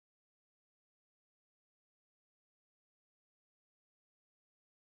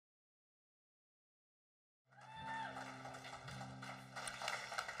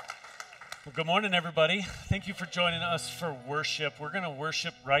Well, good morning, everybody. Thank you for joining us for worship. We're going to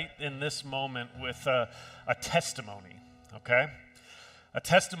worship right in this moment with a testimony, okay? A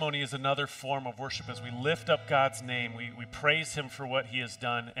testimony is another form of worship. As we lift up God's name, we praise him for what he has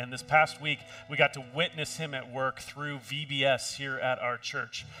done. And this past week, we got to witness him at work through VBS here at our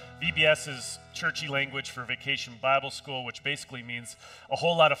church. VBS is churchy language for Vacation Bible School, which basically means a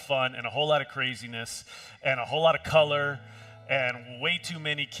whole lot of fun and a whole lot of craziness and a whole lot of color and way too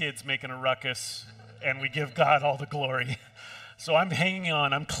many kids making a ruckus, and we give God all the glory. So I'm hanging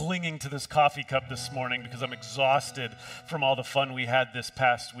on, I'm clinging to this coffee cup this morning because I'm exhausted from all the fun we had this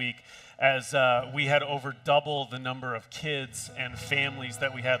past week, as we had over double the number of kids and families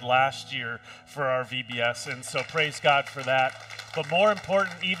that we had last year for our VBS, and so praise God for that. But more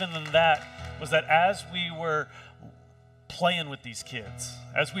important even than that was that as we were playing with these kids,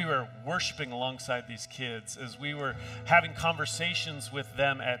 as we were worshiping alongside these kids, as we were having conversations with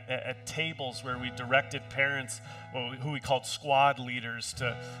them at tables where we directed parents, who we called squad leaders,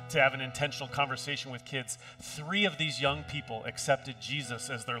 to have an intentional conversation with kids, 3 of these young people accepted Jesus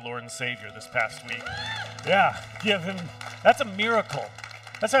as their Lord and Savior this past week. Yeah, give him, that's a miracle.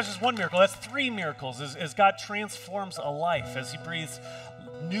 That's not just one miracle, that's 3 miracles as God transforms a life, as he breathes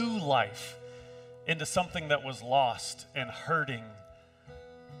new life into something that was lost and hurting,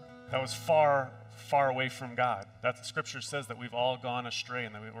 that was far, far away from God. That the scripture says that we've all gone astray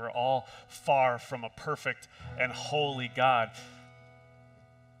and that we're all far from a perfect and holy God.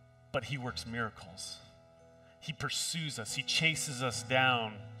 But he works miracles. He pursues us. He chases us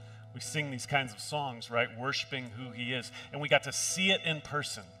down. We sing these kinds of songs, right? Worshiping who he is. And we got to see it in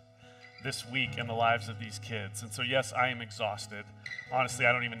person this week in the lives of these kids. And so, yes, I am exhausted. Honestly,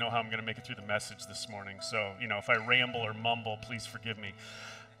 I don't even know how I'm going to make it through the message this morning. So, if I ramble or mumble, please forgive me.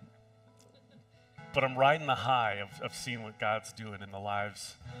 But I'm riding the high of seeing what God's doing in the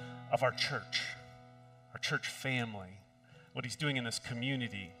lives of our church family, what he's doing in this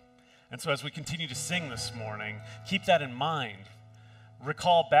community. And so as we continue to sing this morning, keep that in mind.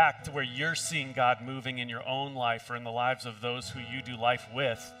 Recall back to where you're seeing God moving in your own life or in the lives of those who you do life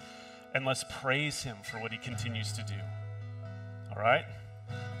with. And let's praise him for what he continues to do. All right?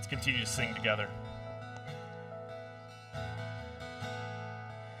 Let's continue to sing together.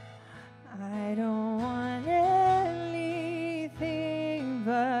 I don't want anything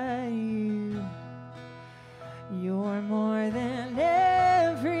but you. You're more than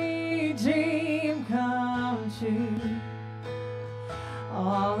every dream come true.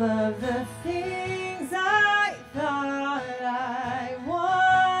 All of the things I thought I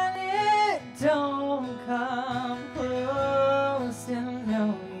wanted don't come close to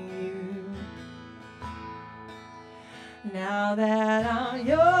knowing you. Now that I'm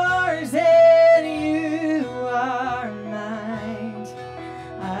yours and you are mine,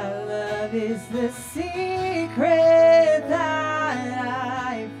 our love is the secret that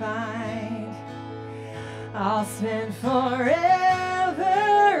I find. I'll spend forever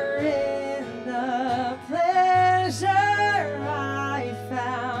in the pleasure I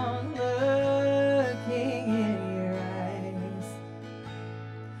found looking in your eyes.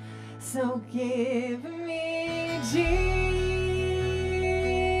 So give me Jesus,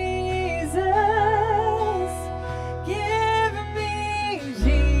 give me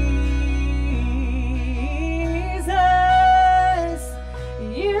Jesus.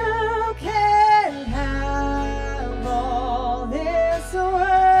 You can have all this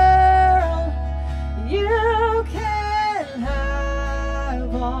world. You can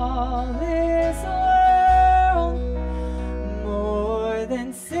have all this world. More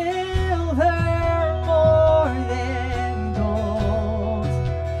than silver, more than gold.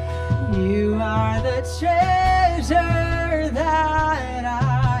 You are the treasure that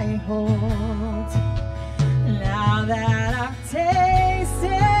I hold. Now that I've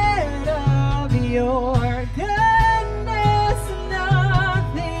tasted of your goodness,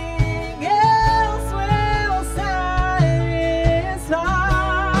 nothing else will satisfy.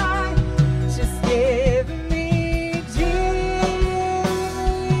 Just give me Jesus.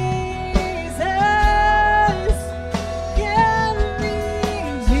 Give me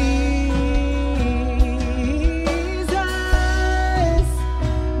Jesus.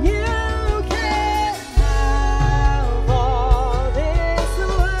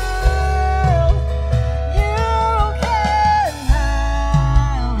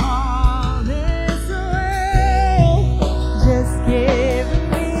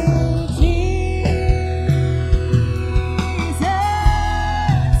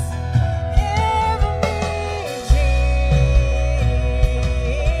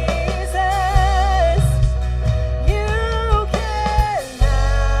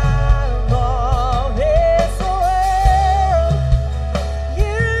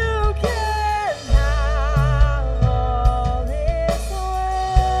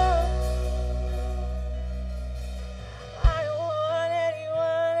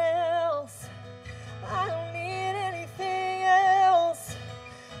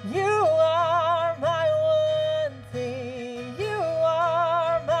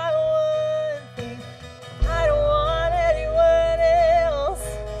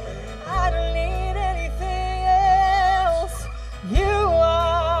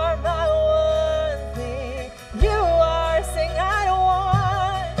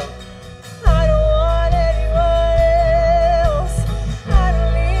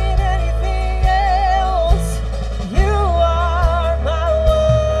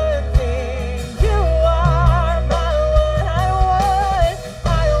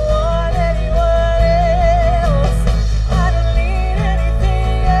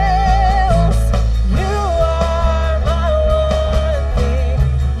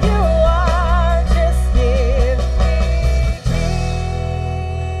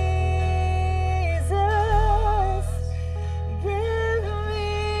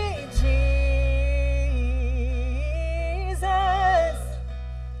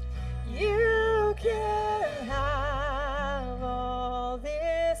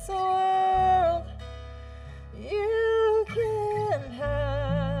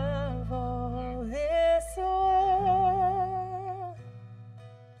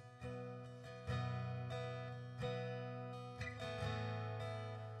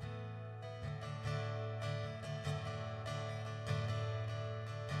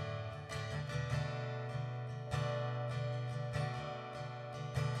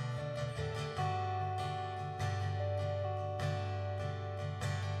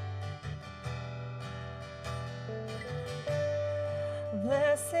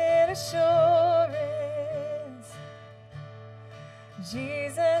 blessed assurance,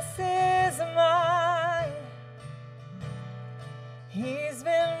 Jesus is mine. He's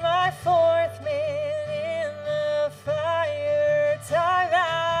been my fourth man in the fire, time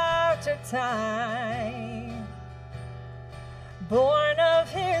after time. Born of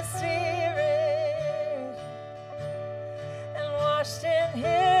His Spirit and washed in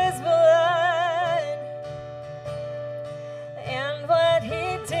His blood, and what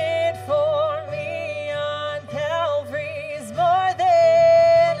He did for me on Calvary's more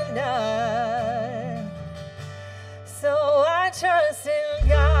than enough. So I trust in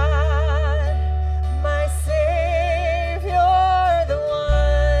God, my Savior, the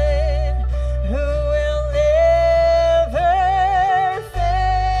one who will never fail.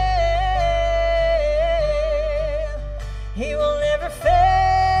 He will never fail.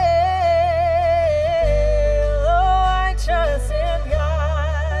 Oh, I trust in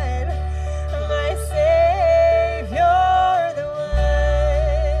God, my Savior, the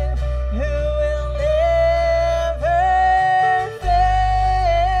one who will never fail.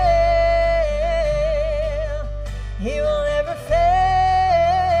 He will never fail.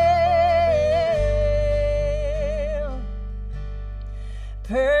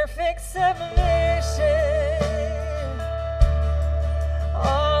 Perfect submission,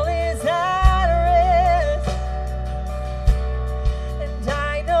 all is at rest, and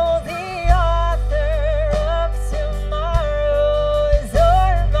I know the author of tomorrow has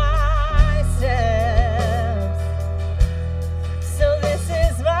ordered my steps. So this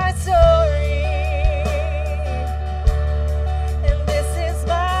is my story, and this is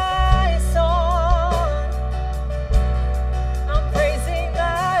my song. I'm praising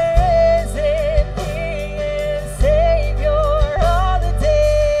my risen King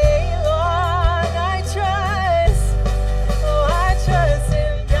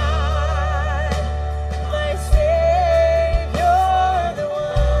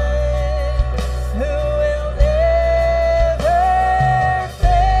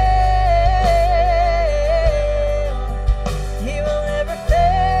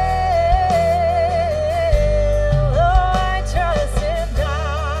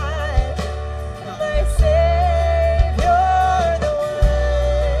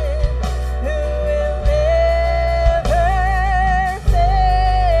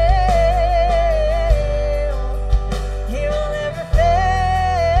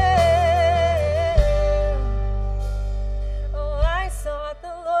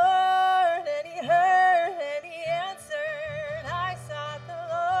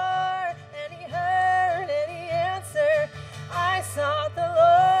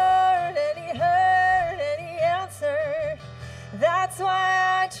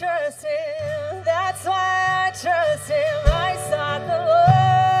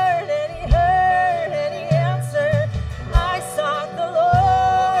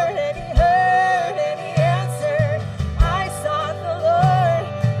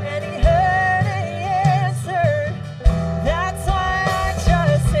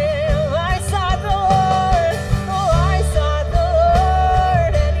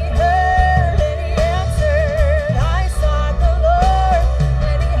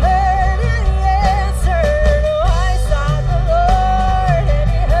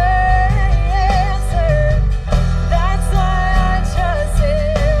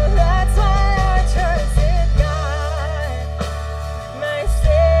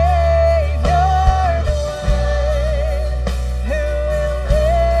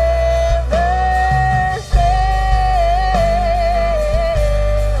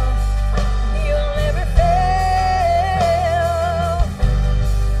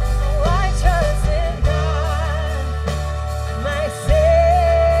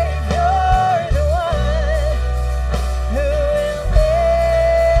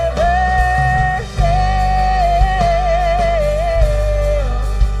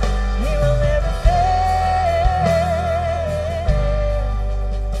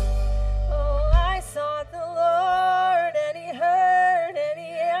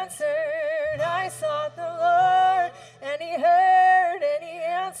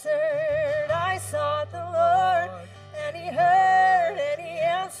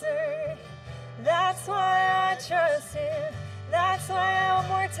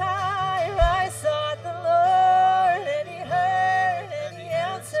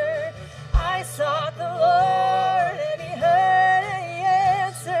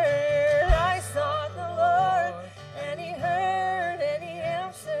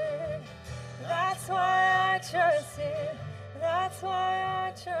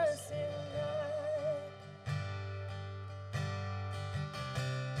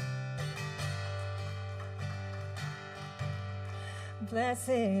Blessed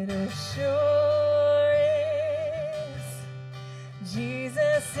assurance,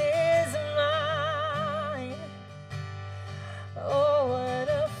 Jesus is mine. Oh, what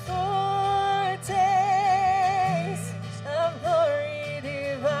a foretaste of glory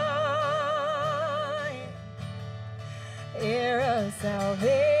divine, heir of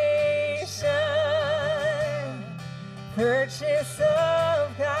salvation, purchase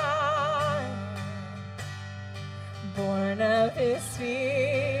of God, born of His Spirit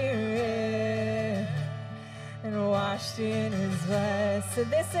and washed in His blood. So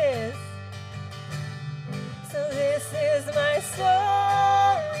this is my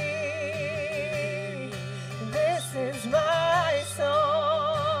story. This is my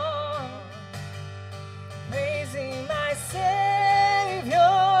song, praising my Savior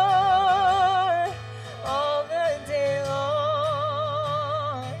all the day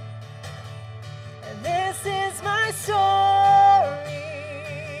long. This is my story.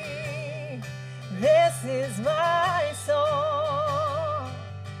 This is my song.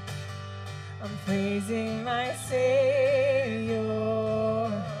 I'm praising my Savior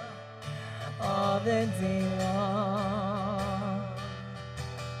all the day long.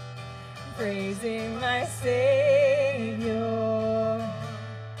 Praising my Savior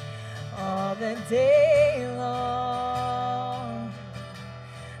all the day long.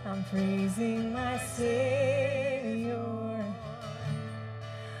 I'm praising my Savior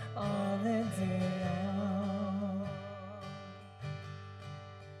all the day long.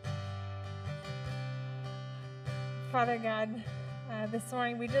 Father God, this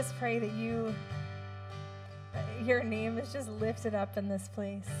morning we just pray that your name is just lifted up in this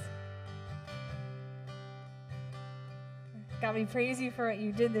place. God, we praise you for what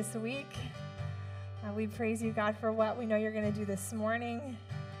you did this week. We praise you, God, for what we know you're going to do this morning.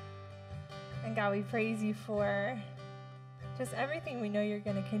 And God, we praise you for just everything we know you're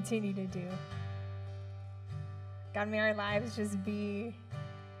going to continue to do. God, may our lives just be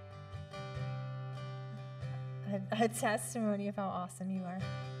a testimony of how awesome you are.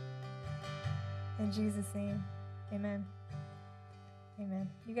 In Jesus' name, amen. Amen.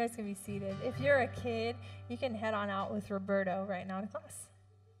 You guys can be seated. If you're a kid, you can head on out with Roberto right now to class.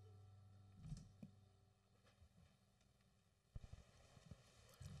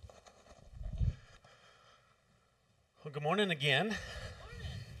 Well, good morning again.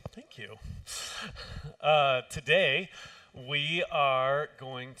 Thank you. Today, we are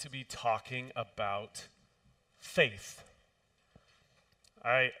going to be talking about faith.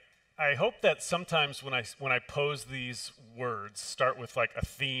 I hope that sometimes when I pose these words, start with like a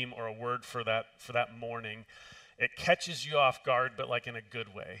theme or a word for that morning, it catches you off guard, but like in a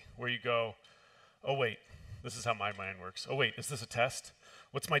good way, where you go, oh wait, this is how my mind works. Oh wait, is this a test?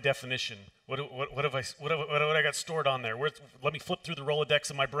 What's my definition? What have I got stored on there? Let me flip through the Rolodex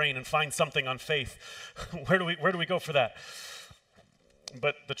of my brain and find something on faith. Where do we go for that?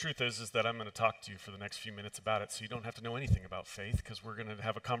 But the truth is that I'm going to talk to you for the next few minutes about it, so you don't have to know anything about faith, because we're going to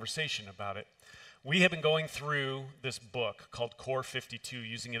have a conversation about it. We have been going through this book called Core 52,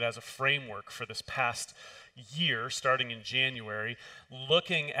 using it as a framework for this past year, starting in January,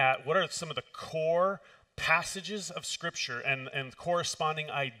 looking at what are some of the core passages of Scripture and corresponding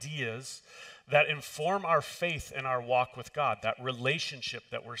ideas that inform our faith and our walk with God, that relationship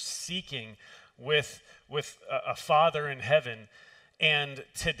that we're seeking with a Father in heaven. And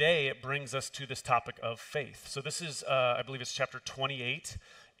today it brings us to this topic of faith. So this is, I believe it's chapter 28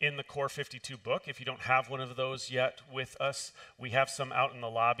 in the Core 52 book. If you don't have one of those yet with us, we have some out in the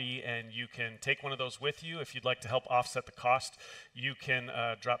lobby, and you can take one of those with you. If you'd like to help offset the cost, you can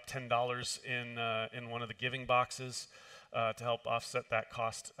drop $10 in one of the giving boxes to help offset that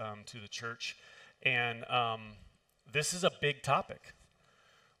cost to the church. And this is a big topic.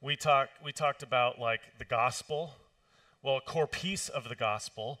 We talked about like the gospel. Well, a core piece of the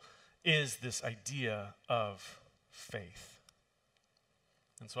gospel is this idea of faith.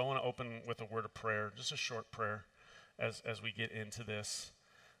 And so I want to open with a word of prayer, just a short prayer as we get into this,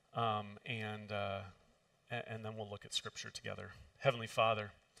 and then we'll look at Scripture together. Heavenly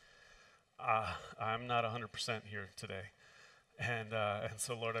Father, I'm not 100% here today, and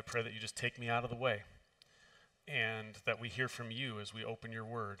so, Lord, I pray that you just take me out of the way, and that we hear from you as we open your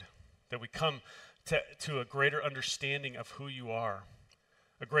word, that we come to a greater understanding of who you are,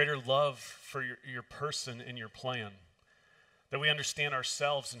 a greater love for your person and your plan, that we understand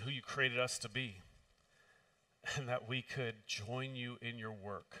ourselves and who you created us to be, and that we could join you in your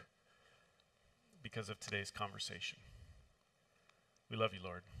work because of today's conversation. We love you,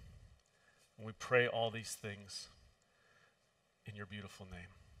 Lord, and we pray all these things in your beautiful name.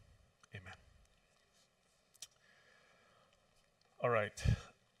 Amen. All right.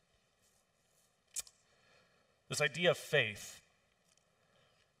 This idea of faith,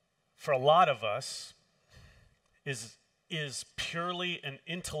 for a lot of us, is purely an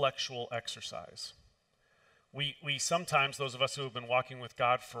intellectual exercise. We sometimes, those of us who have been walking with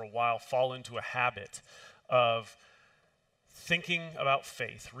God for a while, fall into a habit of thinking about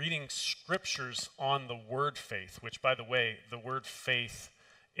faith, reading scriptures on the word faith, which, by the way, the word faith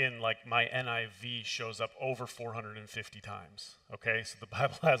in like my NIV shows up over 450 times, okay? So the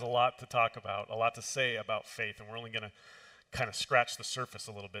Bible has a lot to talk about, a lot to say about faith, and we're only going to kind of scratch the surface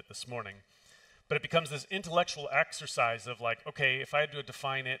a little bit this morning. But it becomes this intellectual exercise of like, okay, if I had to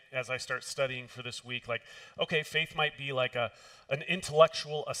define it as I start studying for this week, like, okay, faith might be like an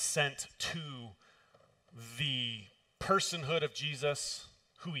intellectual assent to the personhood of Jesus,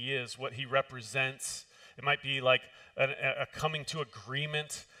 who he is, what he represents. It might be like a coming to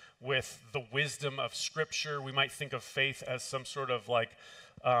agreement with the wisdom of Scripture. We might think of faith as some sort of like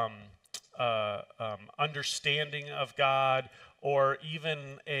understanding of God, or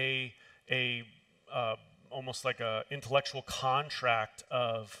even a almost like a intellectual contract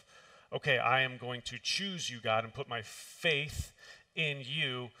of, okay, I am going to choose you, God, and put my faith in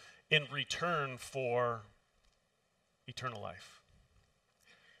you in return for eternal life.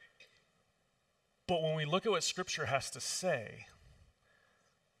 But when we look at what Scripture has to say,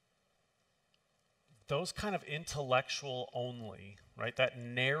 those kind of intellectual only, right, that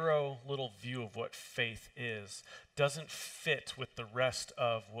narrow little view of what faith is, doesn't fit with the rest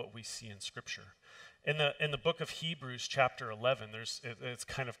of what we see in Scripture. In the book of Hebrews, chapter 11, it's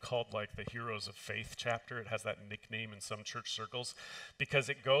kind of called like the Heroes of Faith chapter. It has that nickname in some church circles because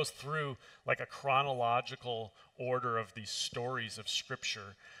it goes through like a chronological order of these stories of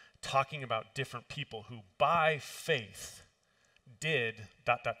Scripture, talking about different people who by faith did ...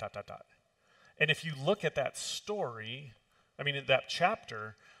 And if you look at that story, I mean, in that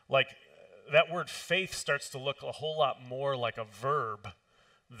chapter, like that word faith starts to look a whole lot more like a verb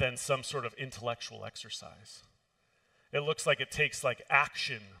than some sort of intellectual exercise. It looks like it takes like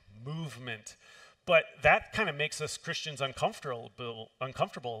action, movement, but that kind of makes us Christians uncomfortable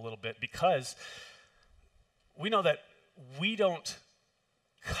a little bit, because we know that we don't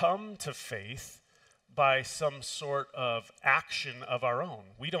come to faith by some sort of action of our own.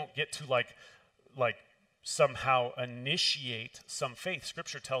 We don't get to like somehow initiate some faith.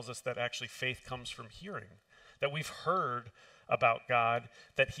 Scripture tells us that actually faith comes from hearing, that we've heard about God,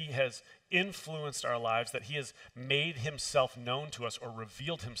 that he has influenced our lives, that he has made himself known to us or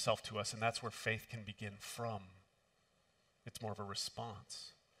revealed himself to us, and that's where faith can begin from. It's more of a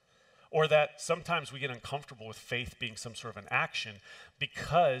response. Or that sometimes we get uncomfortable with faith being some sort of an action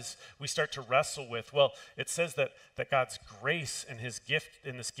because we start to wrestle with, well, it says that God's grace and his gift,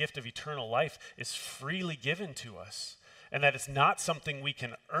 and this gift of eternal life, is freely given to us, and that it's not something we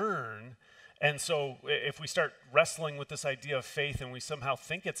can earn. And so if we start wrestling with this idea of faith and we somehow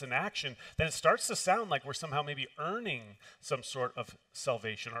think it's an action, then it starts to sound like we're somehow maybe earning some sort of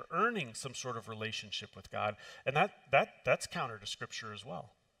salvation or earning some sort of relationship with God. And that's counter to Scripture as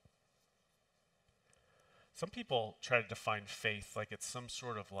well. Some people try to define faith like it's some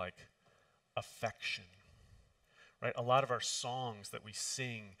sort of like affection, right? A lot of our songs that we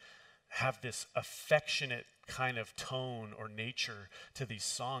sing have this affectionate kind of tone or nature to these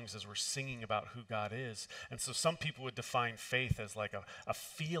songs as we're singing about who God is. And so some people would define faith as like a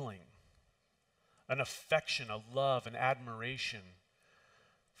feeling, an affection, a love, an admiration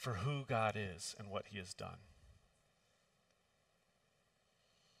for who God is and what he has done.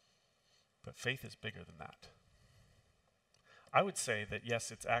 But faith is bigger than that. I would say that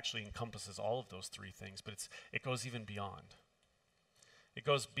yes, it actually encompasses all of those three things, but it goes even beyond. It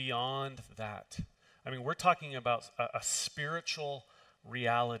goes beyond that. I mean, we're talking about a spiritual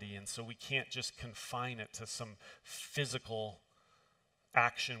reality, and so we can't just confine it to some physical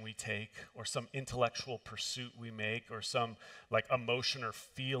action we take or some intellectual pursuit we make or some like emotion or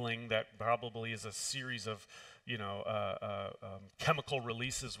feeling that probably is a series of chemical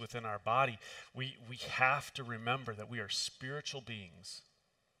releases within our body. We have to remember that we are spiritual beings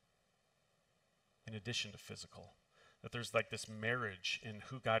in addition to physical. That there's like this marriage in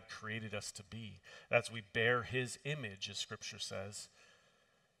who God created us to be. As we bear his image, as Scripture says,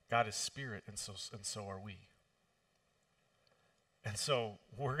 God is spirit, and so are we. And so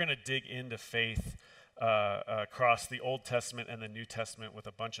we're going to dig into faith across the Old Testament and the New Testament with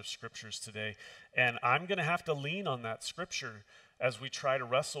a bunch of scriptures today. And I'm going to have to lean on that Scripture as we try to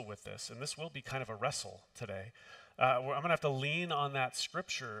wrestle with this. And this will be kind of a wrestle today. I'm going to have to lean on that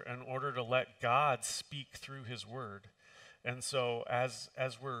Scripture in order to let God speak through his word. And so as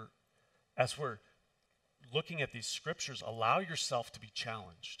we're looking at these scriptures, allow yourself to be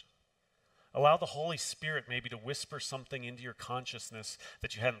challenged. Allow the Holy Spirit maybe to whisper something into your consciousness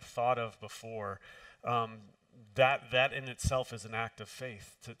that you hadn't thought of before. That in itself is an act of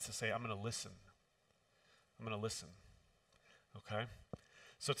faith, to say, I'm going to listen. I'm going to listen. Okay?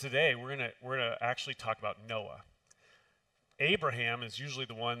 So today we're gonna actually talk about Noah. Abraham is usually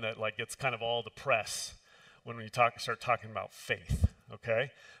the one that like gets kind of all the press when we start talking about faith.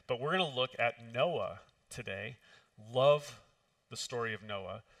 Okay? But we're going to look at Noah today. Love the story of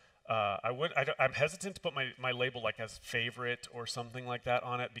Noah. I'm hesitant to put my label like as favorite or something like that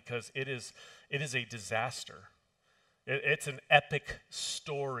on it because it is a disaster. It's an epic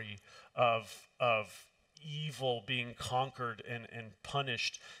story of evil being conquered and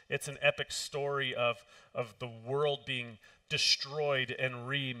punished. It's an epic story of the world being destroyed and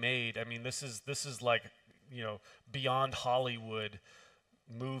remade. I mean, this is like, beyond Hollywood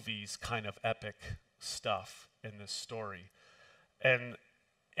movies kind of epic stuff in this story. And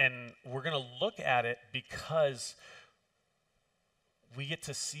we're going to look at it because we get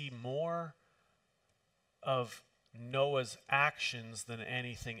to see more of Noah's actions than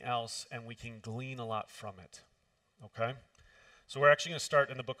anything else, and we can glean a lot from it. Okay? So we're actually going to start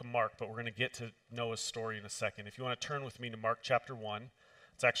in the book of Mark, but we're going to get to Noah's story in a second. If you want to turn with me to Mark chapter 1,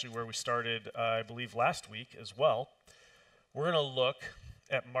 it's actually where we started, I believe, last week as well. We're going to look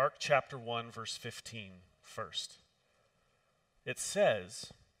at Mark chapter 1, verse 15 first. It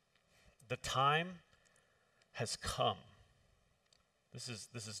says, "The time has come." This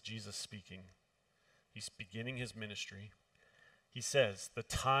is Jesus speaking. He's beginning his ministry. He says, "The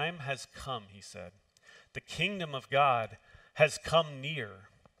time has come," he said. "The kingdom of God has come near.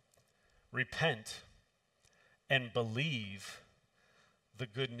 Repent and believe the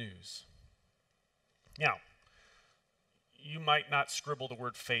good news." Now, you might not scribble the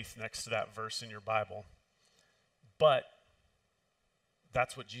word faith next to that verse in your Bible, but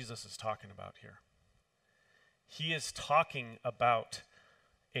that's what Jesus is talking about here. He is talking about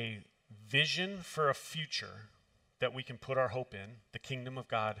a vision for a future that we can put our hope in. The kingdom of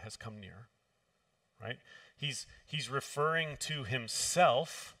God has come near, right? He's referring to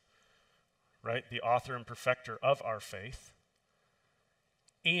himself, right, the author and perfecter of our faith,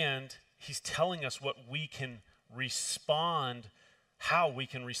 and he's telling us what we can respond, how we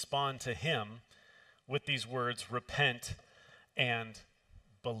can respond to him with these words, repent and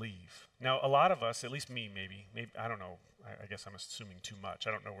believe. Now, a lot of us, at least me maybe I don't know, I guess I'm assuming too much.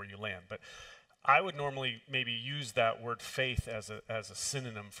 I don't know where you land, but I would normally maybe use that word faith as a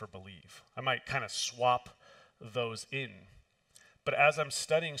synonym for believe. I might kind of swap those in. But as I'm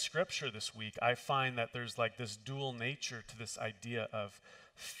studying scripture this week, I find that there's like this dual nature to this idea of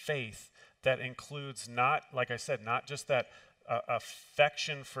faith that includes not, like I said, not just that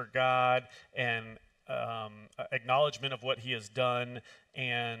affection for God and acknowledgement of what he has done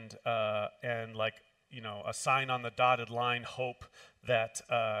and like, a sign on the dotted line, hope that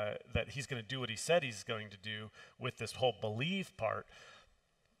he's going to do what he said he's going to do with this whole believe part.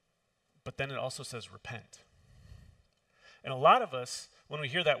 But then it also says repent. And a lot of us, when we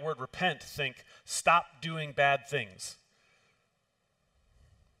hear that word repent, think stop doing bad things.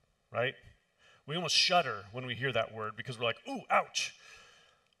 Right? We almost shudder when we hear that word because we're like, ooh, ouch.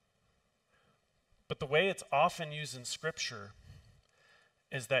 But the way it's often used in Scripture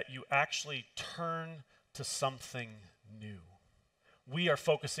is that you actually turn to something new. We are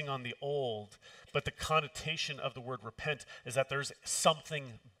focusing on the old, but the connotation of the word repent is that there's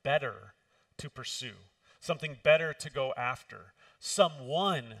something better to pursue, something better to go after,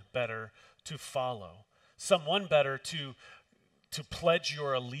 someone better to follow, someone better to pledge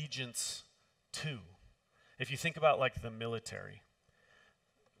your allegiance to. If you think about like the military,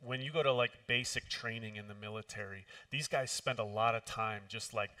 when you go to like basic training in the military, these guys spend a lot of time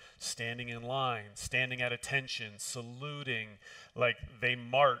just like standing in line, standing at attention, saluting, like they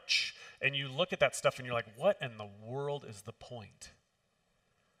march. And you look at that stuff and you're like, what in the world is the point?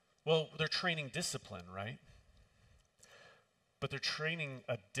 Well, they're training discipline, right? But they're training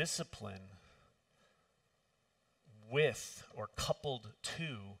a discipline with or coupled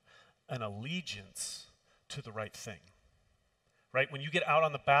to an allegiance to the right thing. Right? When you get out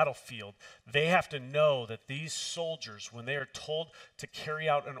on the battlefield, they have to know that these soldiers, when they are told to carry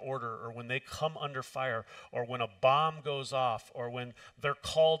out an order or when they come under fire or when a bomb goes off or when they're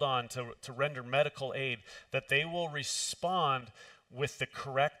called on to render medical aid, that they will respond with the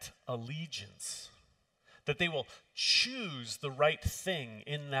correct allegiance, that they will choose the right thing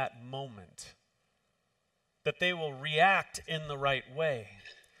in that moment, that they will react in the right way.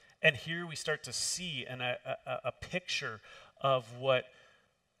 And here we start to see a picture of what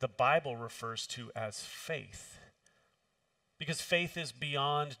the Bible refers to as faith. Because faith is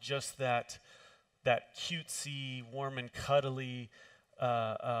beyond just that cutesy, warm and cuddly,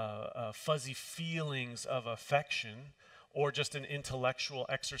 fuzzy feelings of affection, or just an intellectual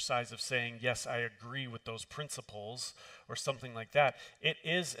exercise of saying, yes, I agree with those principles, or something like that. It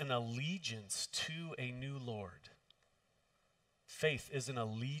is an allegiance to a new Lord. Faith is an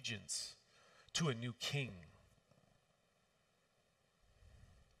allegiance to a new king,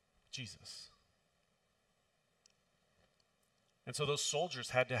 Jesus. And so those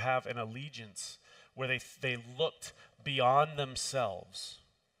soldiers had to have an allegiance where they looked beyond themselves,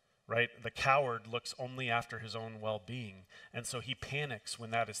 right? The coward looks only after his own well-being, and so he panics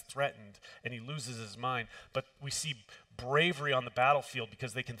when that is threatened, and he loses his mind. But we see bravery on the battlefield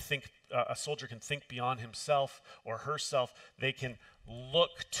because they can think, a soldier can think beyond himself or herself. They can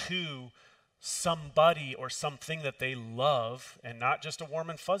look to somebody or something that they love, and not just a warm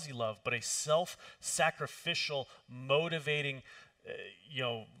and fuzzy love, but a self-sacrificial, motivating,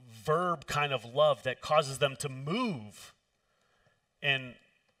 verb kind of love that causes them to move. And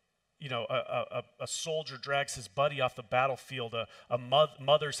a soldier drags his buddy off the battlefield.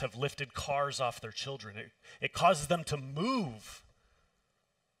 Mothers have lifted cars off their children. It causes them to move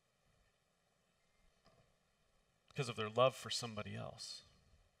because of their love for somebody else.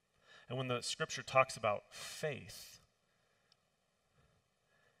 And when the scripture talks about faith,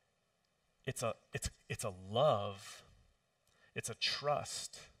 it's a love, it's a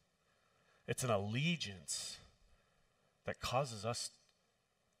trust, it's an allegiance that causes us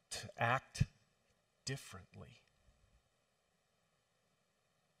to act differently,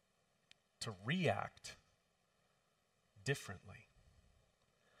 to react differently.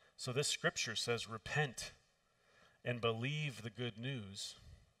 So this scripture says, repent and believe the good news.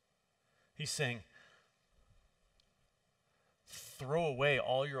 He's saying, throw away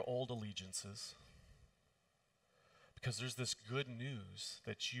all your old allegiances, because there's this good news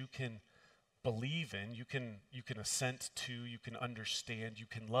that you can believe in, you can assent to, you can understand, you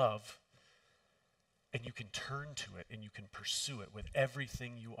can love, and you can turn to it and you can pursue it with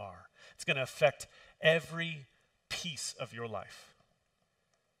everything you are. It's going to affect every piece of your life.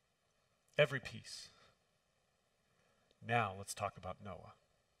 Every piece. Now let's talk about Noah.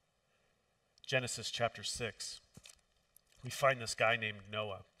 Genesis chapter 6. We find this guy named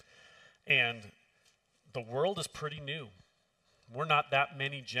Noah. And the world is pretty new. We're not that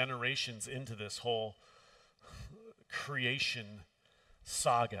many generations into this whole creation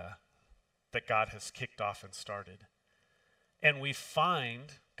saga that God has kicked off and started. And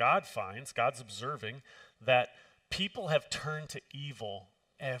God's observing that people have turned to evil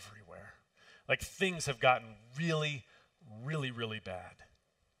everywhere. Like things have gotten really, really, really bad.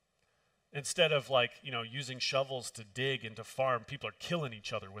 Instead of using shovels to dig and to farm, people are killing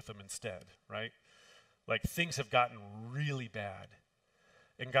each other with them instead, right? Like things have gotten really bad.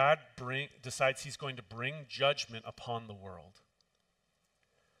 And God decides he's going to bring judgment upon the world.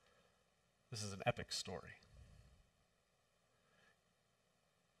 This is an epic story.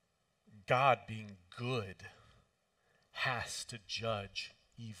 God, being good, has to judge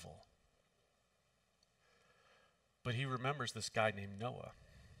evil. But he remembers this guy named Noah.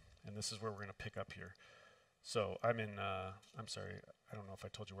 And this is where we're going to pick up here. So I'm sorry, I don't know if I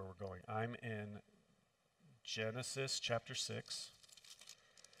told you where we're going. I'm in Genesis chapter 6.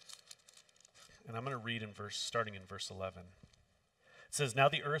 And I'm going to read starting in verse 11. It says, "Now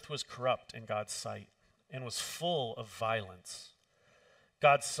the earth was corrupt in God's sight and was full of violence.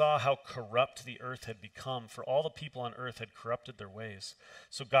 God saw how corrupt the earth had become, for all the people on earth had corrupted their ways.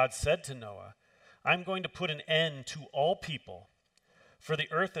 So God said to Noah, I'm going to put an end to all people, for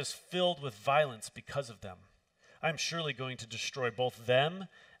the earth is filled with violence because of them. I'm surely going to destroy both them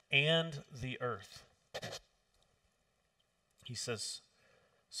and the earth." He says,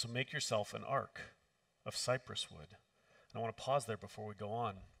 so make yourself an ark of cypress wood. And I want to pause there before we go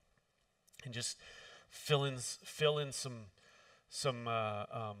on and just fill in some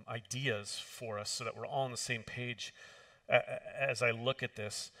ideas for us so that we're all on the same page. As I look at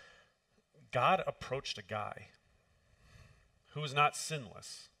this, God approached a guy who was not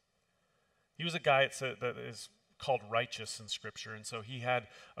sinless. He was a guy that is called righteous in Scripture, and so he had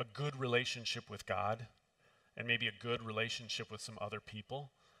a good relationship with God and maybe a good relationship with some other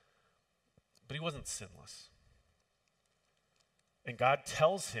people, but he wasn't sinless. And God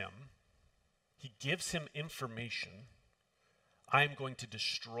tells him, he gives him information, I'm going to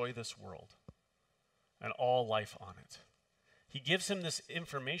destroy this world and all life on it. He gives him this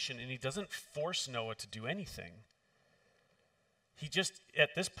information, and he doesn't force Noah to do anything. He just,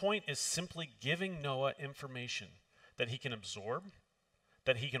 at this point, is simply giving Noah information that he can absorb,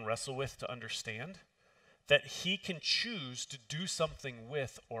 that he can wrestle with to understand, that he can choose to do something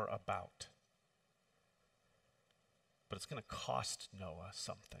with or about. But it's going to cost Noah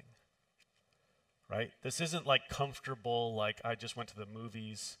something, right? This isn't like comfortable, like I just went to the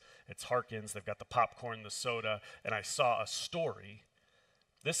movies, it's Harkins, they've got the popcorn, the soda, and I saw a story.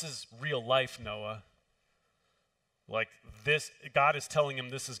 This is real life, Noah. Like this, God is telling him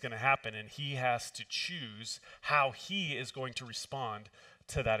this is going to happen, and he has to choose how he is going to respond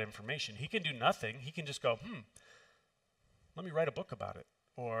to that information. He can do nothing. He can just go, let me write a book about it.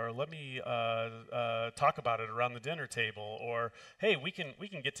 Or let me talk about it around the dinner table. Or, hey, we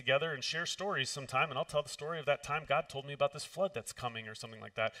can get together and share stories sometime, and I'll tell the story of that time God told me about this flood that's coming or something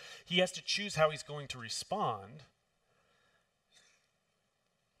like that. He has to choose how he's going to respond.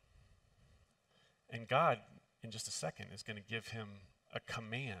 And God, in just a second, is going to give him a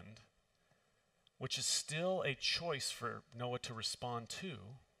command, which is still a choice for Noah to respond to.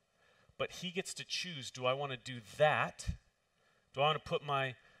 But he gets to choose, do I want to do that? Do I want to put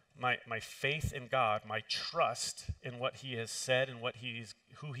my faith in God, my trust in what he has said and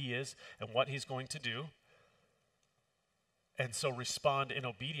who he is and what he's going to do, and so respond in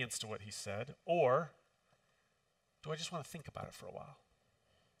obedience to what he said? Or do I just want to think about it for a while?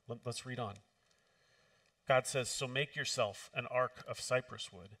 Let's read on. God says, so make yourself an ark of cypress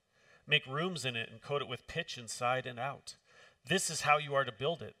wood. Make rooms in it and coat it with pitch inside and out. This is how you are to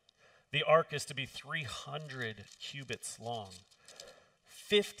build it. The ark is to be 300 cubits long,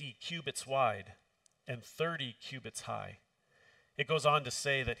 50 cubits wide, and 30 cubits high. It goes on to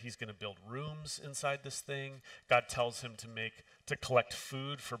say that he's going to build rooms inside this thing. God tells him to collect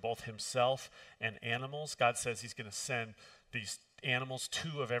food for both himself and animals. God says he's going to send these animals,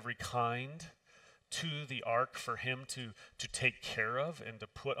 2 of every kind, to the ark for him to take care of and to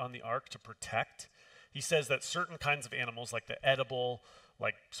put on the ark to protect. He says that certain kinds of animals, like the edible,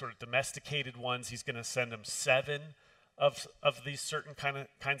 like sort of domesticated ones, he's going to send them 7 of these certain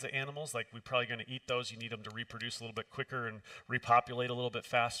kinds of animals. Like, we're probably going to eat those. You need them to reproduce a little bit quicker and repopulate a little bit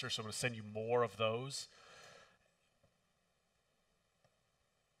faster, so I'm going to send you more of those.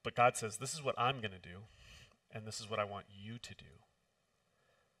 But God says, this is what I'm going to do, and this is what I want you to do.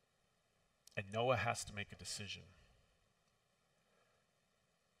 And Noah has to make a decision.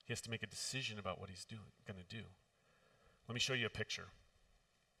 He has to make a decision about what he's going to do. Let me show you a picture.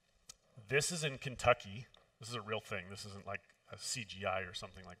 This is in Kentucky. This is a real thing. This isn't like a CGI or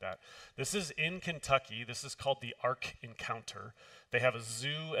something like that. This is in Kentucky. This is called the Ark Encounter. They have a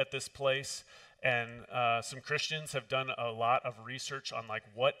zoo at this place, and some Christians have done a lot of research on like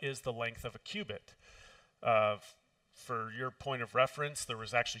what is the length of a cubit. For your point of reference, there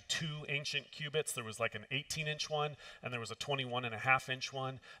was actually 2 ancient cubits. There was like an 18-inch one, and there was a 21.5-inch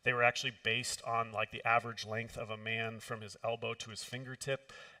one. They were actually based on like the average length of a man from his elbow to his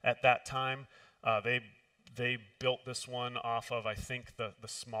fingertip at that time. They built this one off of, I think, the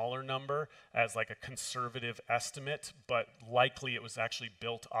smaller number as like a conservative estimate, but likely it was actually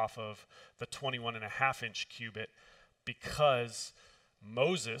built off of the 21.5-inch cubit because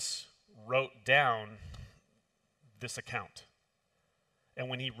Moses wrote down this account. And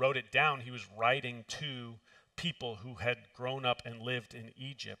when he wrote it down, he was writing to people who had grown up and lived in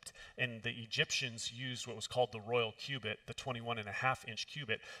Egypt. And the Egyptians used what was called the royal cubit, the 21.5-inch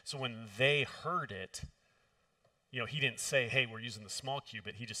cubit. So when they heard it, he didn't say, hey, we're using the small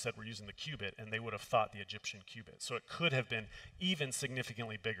cubit. He just said, we're using the cubit, and they would have thought the Egyptian cubit. So it could have been even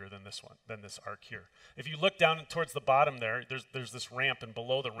significantly bigger than this one, than this ark here. If you look down towards the bottom there's this ramp, and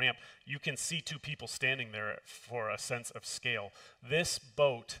below the ramp, you can see 2 people standing there for a sense of scale. This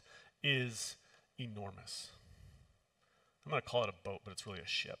boat is enormous. I'm going to call it a boat, but it's really a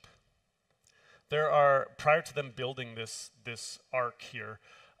ship. Prior to them building this ark here,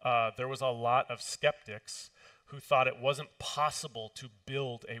 there was a lot of skeptics who thought it wasn't possible to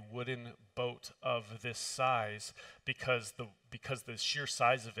build a wooden boat of this size because the sheer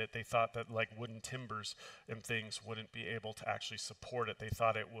size of it, they thought that like wooden timbers and things wouldn't be able to actually support it. They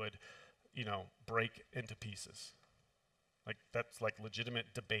thought it would, break into pieces. Like, that's like legitimate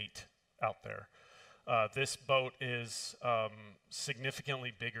debate out there. This boat is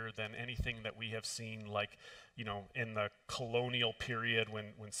significantly bigger than anything that we have seen, like, in the colonial period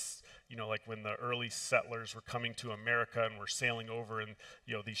when the early settlers were coming to America and were sailing over, and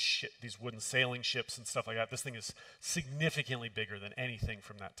these wooden sailing ships and stuff like that. This thing is significantly bigger than anything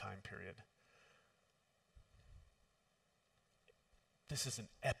from that time period. This is an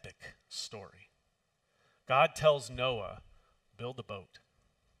epic story. God tells Noah, build a boat.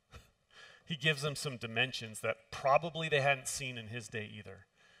 He gives them some dimensions that probably they hadn't seen in his day either.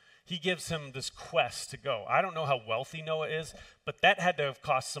 he gives him this quest to go. I don't know how wealthy Noah is, but that had to have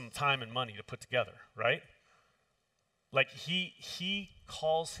cost some time and money to put together, right? Like he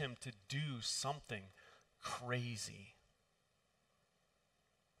calls him to do something crazy.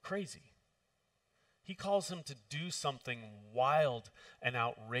 Crazy. He calls him to do something wild and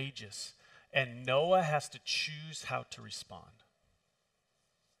outrageous, and Noah has to choose how to respond.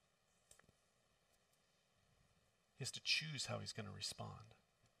 He has to choose how he's going to respond.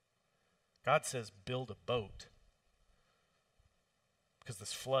 God says, build a boat. Because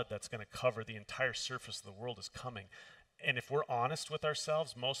this flood that's going to cover the entire surface of the world is coming. And if we're honest with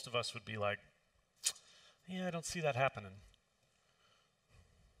ourselves, most of us would be like, yeah, I don't see that happening.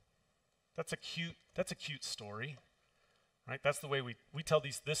 That's a cute story, right? That's the way we tell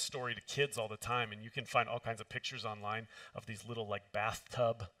this story to kids all the time, and you can find all kinds of pictures online of these little like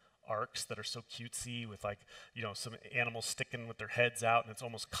bathtub arcs that are so cutesy with like, some animals sticking with their heads out, and it's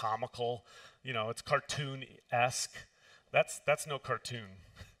almost comical. It's cartoon-esque. That's no cartoon.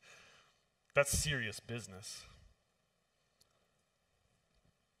 That's serious business.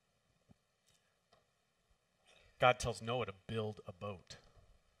 God tells Noah to build a boat.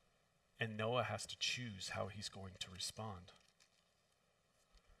 And Noah has to choose how he's going to respond.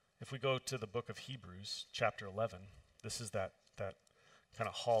 If we go to the book of Hebrews, chapter 11, this is that kind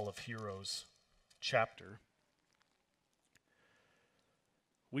of Hall of Heroes chapter.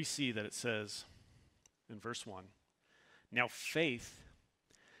 We see that it says in verse 1, now faith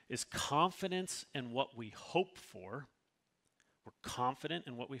is confidence in what we hope for. We're confident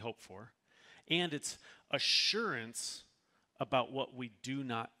in what we hope for. And it's assurance about what we do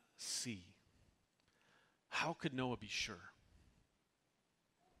not see. How could Noah be sure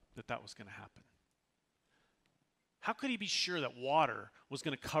that was going to happen? How could he be sure that water was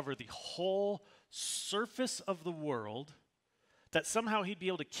going to cover the whole surface of the world, that somehow he'd be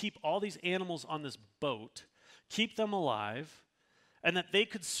able to keep all these animals on this boat, keep them alive, and that they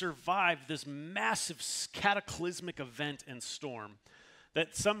could survive this massive cataclysmic event and storm,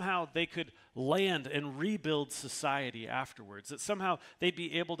 that somehow they could land and rebuild society afterwards, that somehow they'd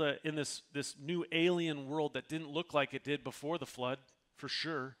be able to, in this new alien world that didn't look like it did before the flood, for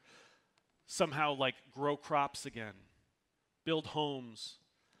sure, somehow like grow crops again, build homes,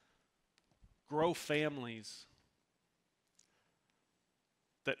 grow families,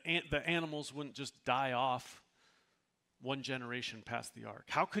 that the animals wouldn't just die off one generation past the ark.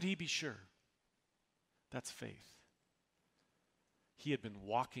 How could he be sure? That's faith. He had been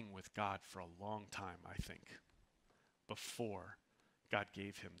walking with God for a long time, I think, before God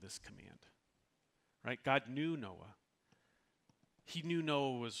gave him this command. Right? God knew Noah. He knew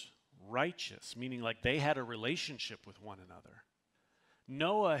Noah was righteous, meaning like they had a relationship with one another.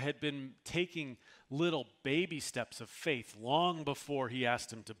 Noah had been taking little baby steps of faith long before he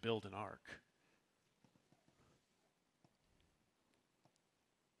asked him to build an ark.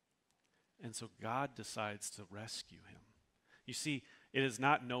 And so God decides to rescue him. You see, it is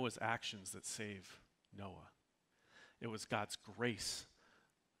not Noah's actions that save Noah. It was God's grace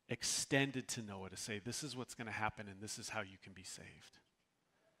extended to Noah to say, this is what's going to happen and this is how you can be saved.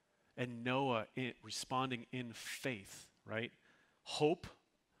 And Noah responding in faith, right? Hope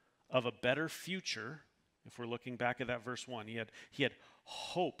of a better future. If we're looking back at that verse 1, he had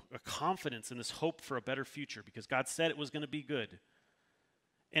hope, a confidence in this hope for a better future because God said it was going to be good.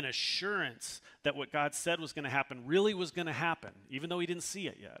 An assurance that what God said was going to happen really was going to happen, even though he didn't see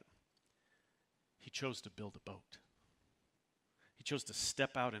it yet. He chose to build a boat. He chose to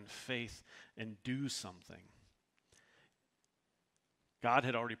step out in faith and do something. God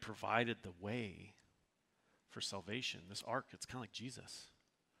had already provided the way for salvation. This ark, it's kind of like Jesus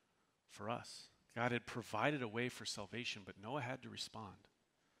for us. God had provided a way for salvation, but Noah had to respond.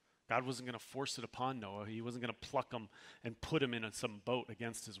 God wasn't going to force it upon Noah. He wasn't going to pluck him and put him in some boat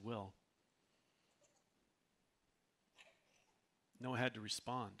against his will. Noah had to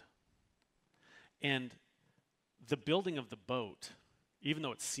respond. And the building of the boat, even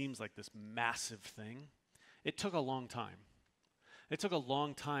though it seems like this massive thing, it took a long time. It took a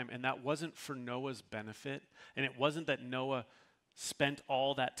long time, and that wasn't for Noah's benefit, and it wasn't that Noah spent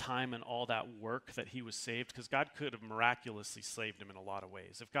all that time and all that work that he was saved, because God could have miraculously saved him in a lot of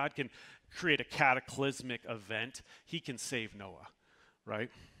ways. If God can create a cataclysmic event, he can save Noah, right?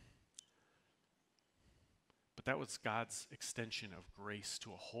 But that was God's extension of grace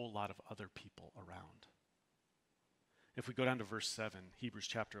to a whole lot of other people around. If we go down to verse 7, Hebrews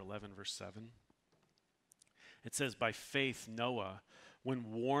chapter 11, verse 7, it says, by faith Noah,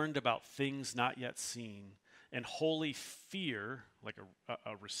 when warned about things not yet seen, and holy fear, like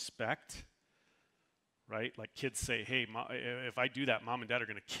a respect, right? Like kids say, hey, if I do that, mom and dad are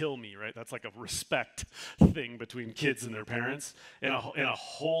going to kill me, right? That's like a respect thing between kids and their parents. In a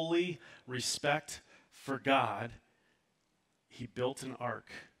holy respect for God, he built an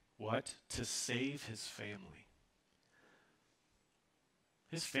ark. What? To save his family.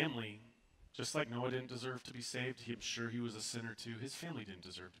 His family, just like Noah didn't deserve to be saved, I'm sure he was a sinner too. His family didn't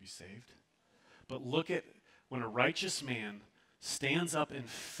deserve to be saved. But look at when a righteous man stands up in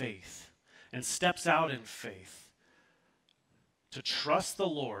faith and steps out in faith to trust the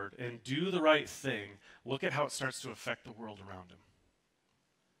Lord and do the right thing, look at how it starts to affect the world around him.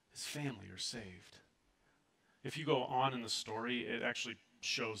 His family are saved. If you go on in the story, it actually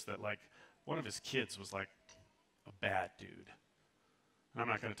shows that like one of his kids was like a bad dude. And I'm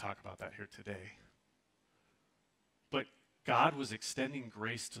not going to talk about that here today. But God was extending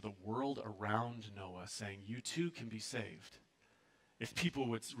grace to the world around Noah, saying, you too can be saved if people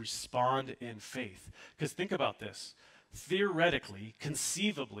would respond in faith. Because think about this. Theoretically,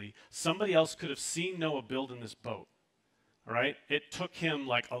 conceivably, somebody else could have seen Noah building this boat. All right? It took him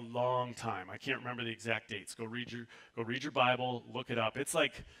like a long time. I can't remember the exact dates. Go read your Bible, look it up. It's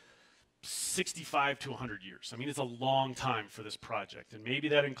like 65 to 100 years. I mean, it's a long time for this project. And maybe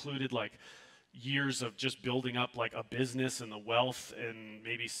that included like years of just building up like a business and the wealth, and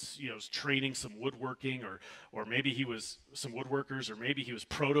maybe, training some woodworking, or maybe he was some woodworkers, or maybe he was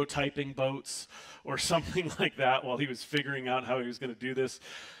prototyping boats or something like that while he was figuring out how he was going to do this.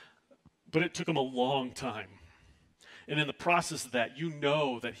 But it took him a long time. And in the process of that, you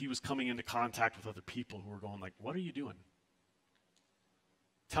know that he was coming into contact with other people who were going like, what are you doing?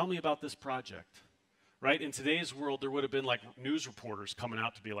 Tell me about this project. Right? In today's world, there would have been like news reporters coming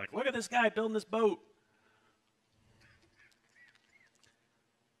out to be like, look at this guy building this boat.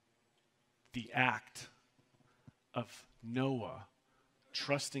 The act of Noah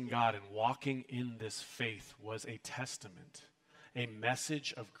trusting God and walking in this faith was a testament, a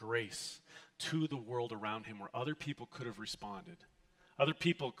message of grace to the world around him, where other people could have responded. Other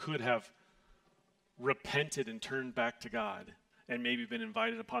people could have repented and turned back to God and maybe been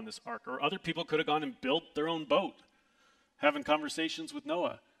invited upon this ark. Or other people could have gone and built their own boat, having conversations with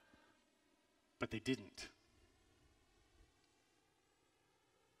Noah. But they didn't.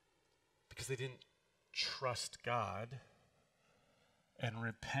 Because they didn't trust God and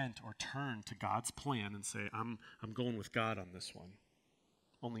repent or turn to God's plan and say, I'm going with God on this one.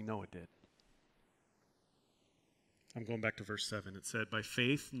 Only Noah did. I'm going back to verse 7. It said, by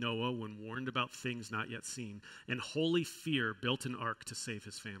faith, Noah, when warned about things not yet seen, in holy fear built an ark to save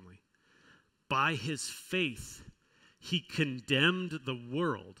his family. By his faith, he condemned the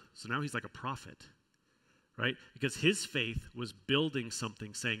world. So now he's like a prophet, right? Because his faith was building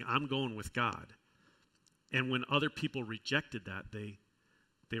something, saying, I'm going with God. And when other people rejected that, they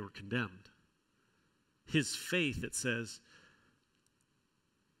were condemned. His faith, it says,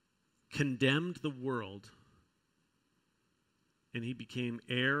 condemned the world, and he became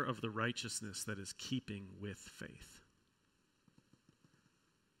heir of the righteousness that is keeping with faith.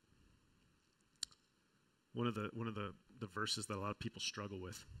 One of the verses that a lot of people struggle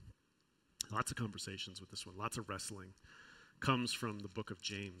with, lots of conversations with this one, lots of wrestling, comes from the book of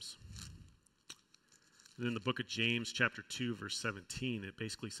James. And in the book of James, chapter 2, verse 17, it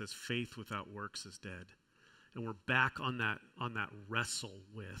basically says, faith without works is dead. And we're back on that wrestle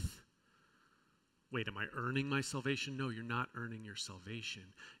with, wait, am I earning my salvation? No, you're not earning your salvation.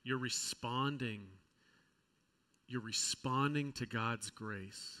 You're responding to God's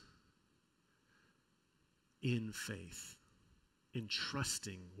grace in faith, in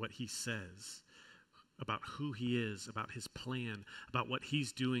trusting what he says about who he is, about his plan, about what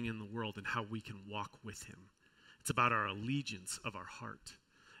he's doing in the world and how we can walk with him. It's about our allegiance of our heart.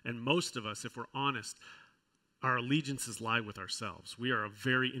 And most of us, if we're honest, our allegiances lie with ourselves. We are a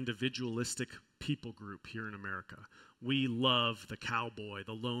very individualistic people group here in America. We love the cowboy,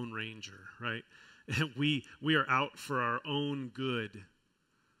 the Lone Ranger, right? And we are out for our own good.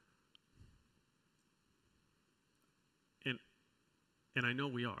 And I know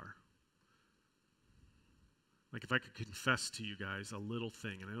we are. Like, if I could confess to you guys a little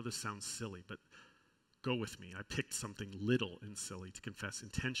thing, and I know this sounds silly, but go with me. I picked something little and silly to confess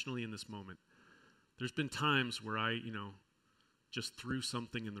intentionally in this moment. There's been times where I, just threw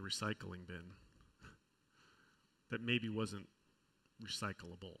something in the recycling bin that maybe wasn't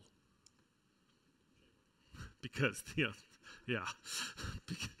recyclable. Because it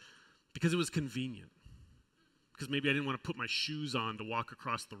was convenient. Because maybe I didn't want to put my shoes on to walk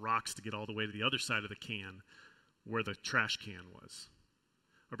across the rocks to get all the way to the other side of the can where the trash can was.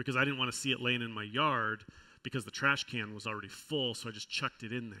 Or because I didn't want to see it laying in my yard because the trash can was already full, so I just chucked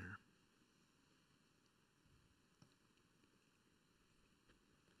it in there.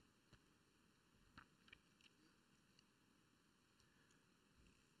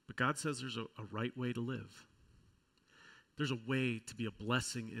 But God says there's a right way to live. There's a way to be a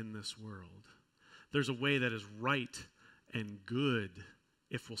blessing in this world. There's a way that is right and good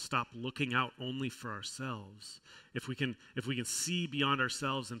if we'll stop looking out only for ourselves. If we can see beyond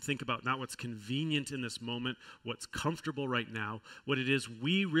ourselves and think about not what's convenient in this moment, what's comfortable right now, what it is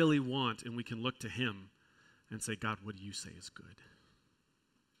we really want, and we can look to him and say, God, what do you say is good?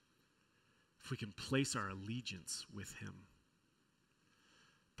 If we can place our allegiance with him,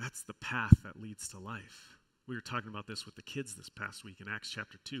 that's the path that leads to life. We were talking about this with the kids this past week in Acts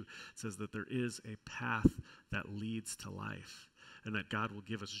chapter 2. It says that there is a path that leads to life and that God will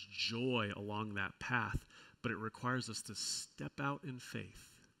give us joy along that path, but it requires us to step out in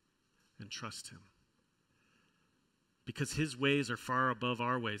faith and trust him. Because his ways are far above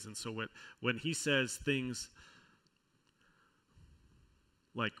our ways. And so when he says things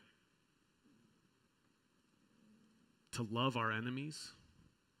like to love our enemies,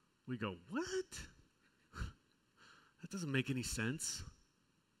 we go, what? That doesn't make any sense.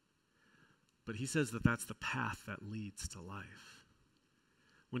 But he says that that's the path that leads to life.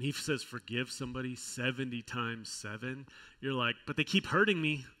 When he says forgive somebody 70 times 7, you're like, but they keep hurting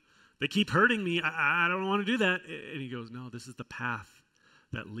me. They keep hurting me. I don't want to do that. And he goes, no, this is the path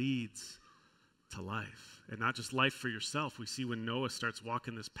that leads to life. And not just life for yourself. We see when Noah starts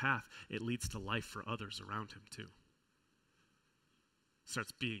walking this path, it leads to life for others around him too.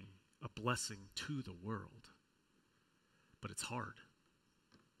 Starts being a blessing to the world. But it's hard.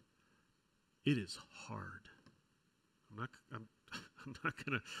 It is hard. I'm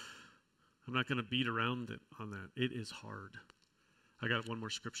not gonna beat around it on that. It is hard. I got one more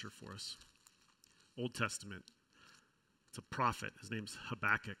scripture for us. Old Testament. It's a prophet. His name's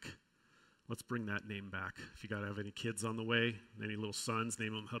Habakkuk. Let's bring that name back. If you got to have any kids on the way, any little sons,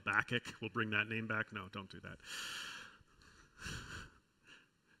 name them Habakkuk. We'll bring that name back. No, don't do that.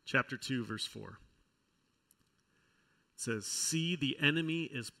 Chapter 2, verse 4. It says, see, the enemy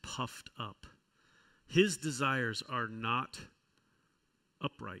is puffed up. His desires are not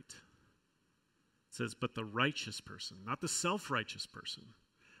upright. It says, but the righteous person, not the self-righteous person,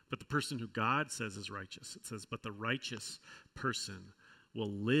 but the person who God says is righteous. It says, but the righteous person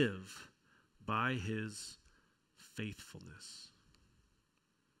will live by his faithfulness.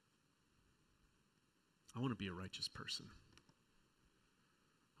 I want to be a righteous person.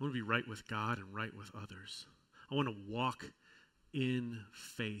 I want to be right with God and right with others. I want to walk in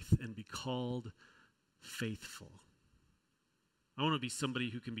faith and be called faithful. I want to be somebody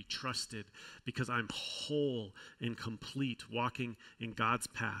who can be trusted because I'm whole and complete walking in God's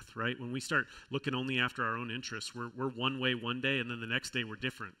path, right? When we start looking only after our own interests, we're one way one day and then the next day we're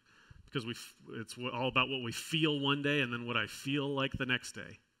different because it's all about what we feel one day and then what I feel like the next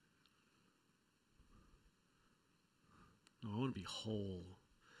day. No, I want to be whole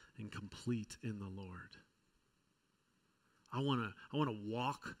and complete in the Lord. I want to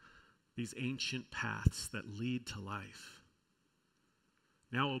walk these ancient paths that lead to life.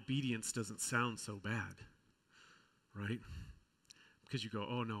 Now obedience doesn't sound so bad, right? Because you go,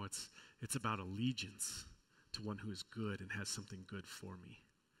 oh no, it's about allegiance to one who is good and has something good for me.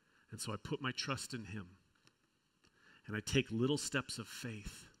 And so I put my trust in him. And I take little steps of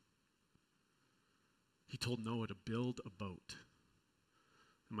faith. He told Noah to build a boat.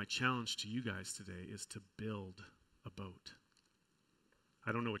 And my challenge to you guys today is to build a boat.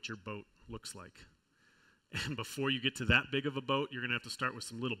 I don't know what your boat looks like. And before you get to that big of a boat, you're going to have to start with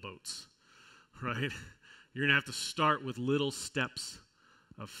some little boats, right? You're going to have to start with little steps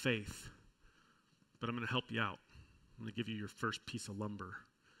of faith. But I'm going to help you out. I'm going to give you your first piece of lumber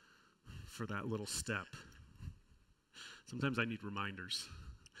for that little step. Sometimes I need reminders.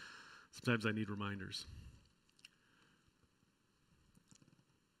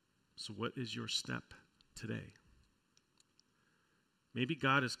 So what is your step today? Maybe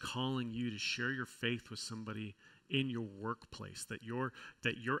God is calling you to share your faith with somebody in your workplace, that your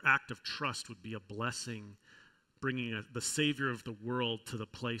act of trust would be a blessing, bringing the Savior of the world to the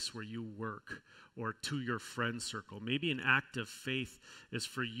place where you work or to your friend circle. Maybe an act of faith is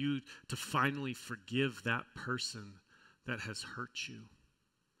for you to finally forgive that person that has hurt you.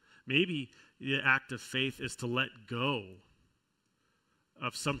 Maybe the act of faith is to let go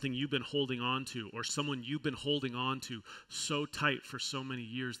of something you've been holding on to or someone you've been holding on to so tight for so many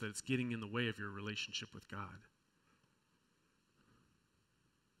years that it's getting in the way of your relationship with God.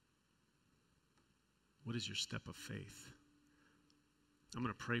 What is your step of faith? I'm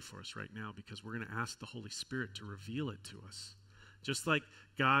going to pray for us right now because we're going to ask the Holy Spirit to reveal it to us. Just like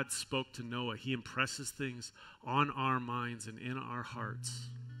God spoke to Noah, he impresses things on our minds and in our hearts.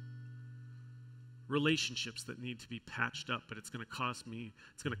 relationships that need to be patched up, but it's going to cost me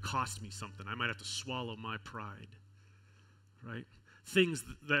something. I might have to swallow my pride, right? Things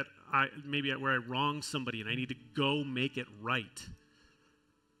that where I wrong somebody and I need to go make it right.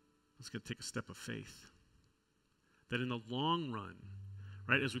 It's going to take a step of faith. That in the long run,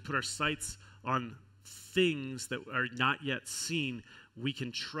 right, as we put our sights on things that are not yet seen, we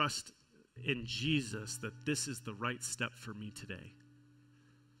can trust in Jesus that this is the right step for me today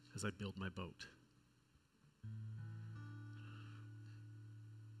as I build my boat.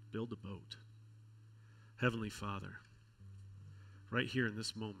 Build a boat. Heavenly Father, right here in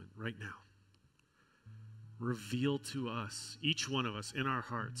this moment, right now, reveal to us, each one of us in our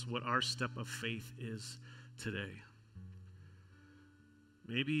hearts, what our step of faith is today.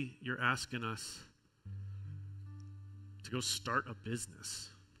 Maybe you're asking us to go start a business,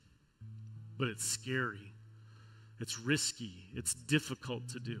 but it's scary, it's risky, it's difficult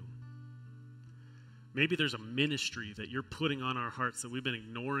to do. Maybe there's a ministry that you're putting on our hearts that we've been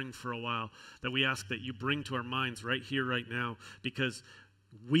ignoring for a while, that we ask that you bring to our minds right here, right now, because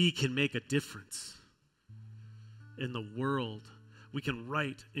we can make a difference in the world. We can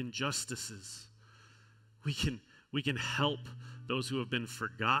right injustices. We can help those who have been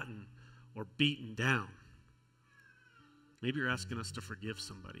forgotten or beaten down. Maybe you're asking us to forgive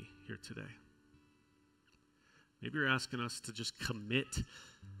somebody here today. Maybe you're asking us to just commit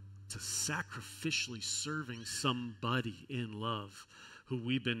to sacrificially serving somebody in love who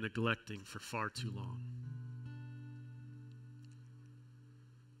we've been neglecting for far too long.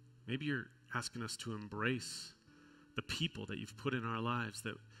 Maybe you're asking us to embrace the people that you've put in our lives,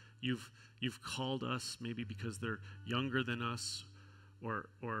 that you've called us maybe because they're younger than us or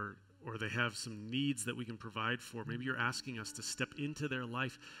they have some needs that we can provide for. Maybe you're asking us to step into their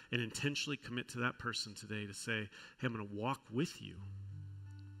life and intentionally commit to that person today to say, hey, I'm going to walk with you.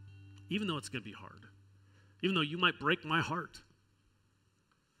 Even though it's going to be hard. Even though you might break my heart,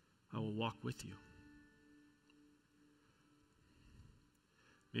 I will walk with you.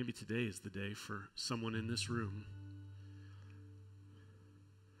 Maybe today is the day for someone in this room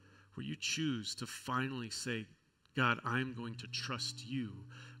where you choose to finally say, God, I'm going to trust you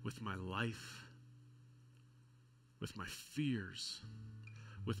with my life, with my fears,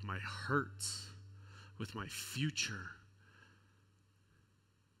 with my hurts, with my future.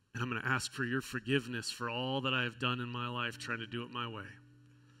 And I'm going to ask for your forgiveness for all that I have done in my life trying to do it my way.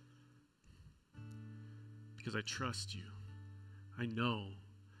 Because I trust you. I know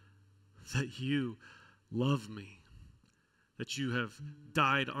that you love me, that you have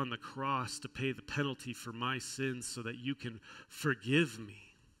died on the cross to pay the penalty for my sins so that you can forgive me.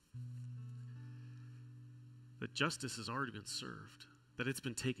 That justice has already been served, that it's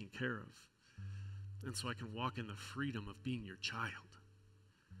been taken care of. And so I can walk in the freedom of being your child.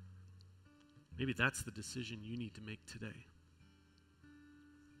 Maybe that's the decision you need to make today.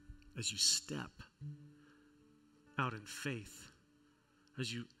 As you step out in faith,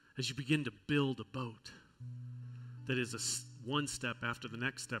 as you begin to build a boat that is one step after the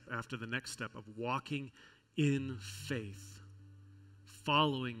next step after the next step of walking in faith,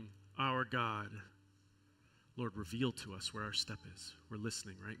 following our God. Lord, reveal to us where our step is. We're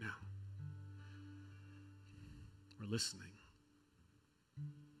listening right now. We're listening.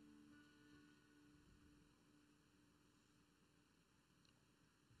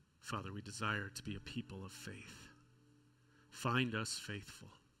 Father, we desire to be a people of faith. Find us faithful.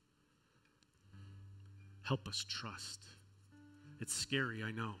 Help us trust. It's scary,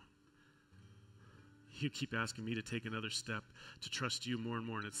 I know. You keep asking me to take another step to trust you more and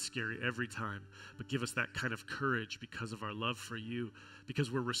more, and it's scary every time. But give us that kind of courage because of our love for you, because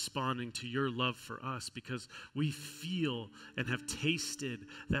we're responding to your love for us, because we feel and have tasted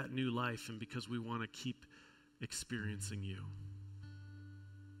that new life, and because we want to keep experiencing you.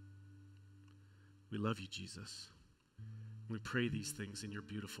 We love you, Jesus. We pray these things in your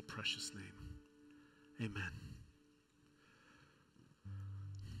beautiful, precious name. Amen.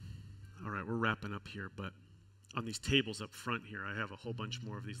 All right, we're wrapping up here, but on these tables up front here, I have a whole bunch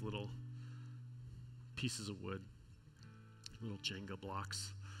more of these little pieces of wood, little Jenga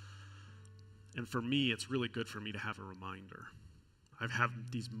blocks. And for me, it's really good for me to have a reminder. I've had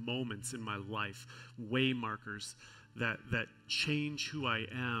these moments in my life, way markers that change who I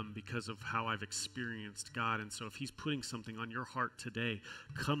am because of how I've experienced God. And so if he's putting something on your heart today,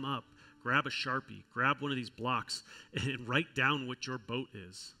 come up, grab a Sharpie, grab one of these blocks, and write down what your boat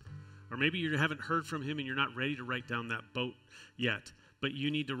is. Or maybe you haven't heard from him and you're not ready to write down that boat yet, but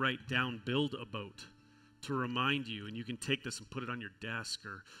you need to write down, build a boat to remind you. And you can take this and put it on your desk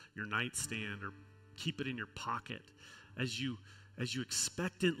or your nightstand or keep it in your pocket as you as you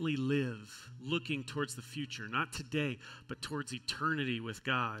expectantly live, looking towards the future, not today, but towards eternity with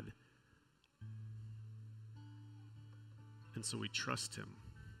God. And so we trust him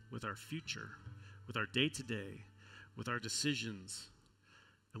with our future, with our day-to-day, with our decisions,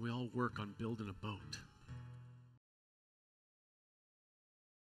 and we all work on building a boat.